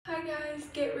Hi guys,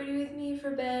 get ready with me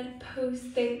for bed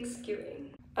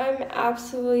post-Thanksgiving. I'm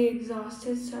absolutely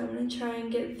exhausted, so I'm gonna try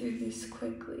and get through this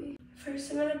quickly. First,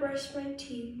 I'm gonna brush my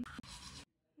teeth.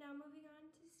 Now moving on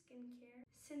to skincare.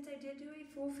 Since I did do a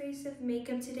full face of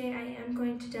makeup today, I am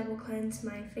going to double cleanse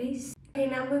my face. Okay,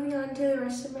 now moving on to the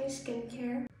rest of my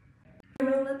skincare. I'm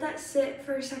gonna let that sit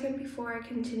for a second before I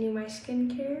continue my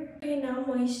skincare. Okay, now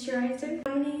moisturizer.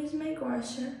 I'm gonna use my gua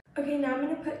sha. Okay, now I'm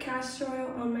gonna put castor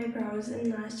oil on my brows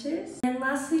and lashes. And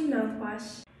lastly,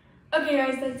 mouthwash. Okay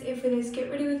guys, that's it for this. Get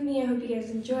ready with me. I hope you guys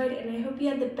enjoyed, and I hope you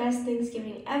had the best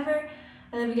Thanksgiving ever.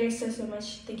 I love you guys so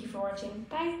much. Thank you for watching.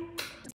 Bye.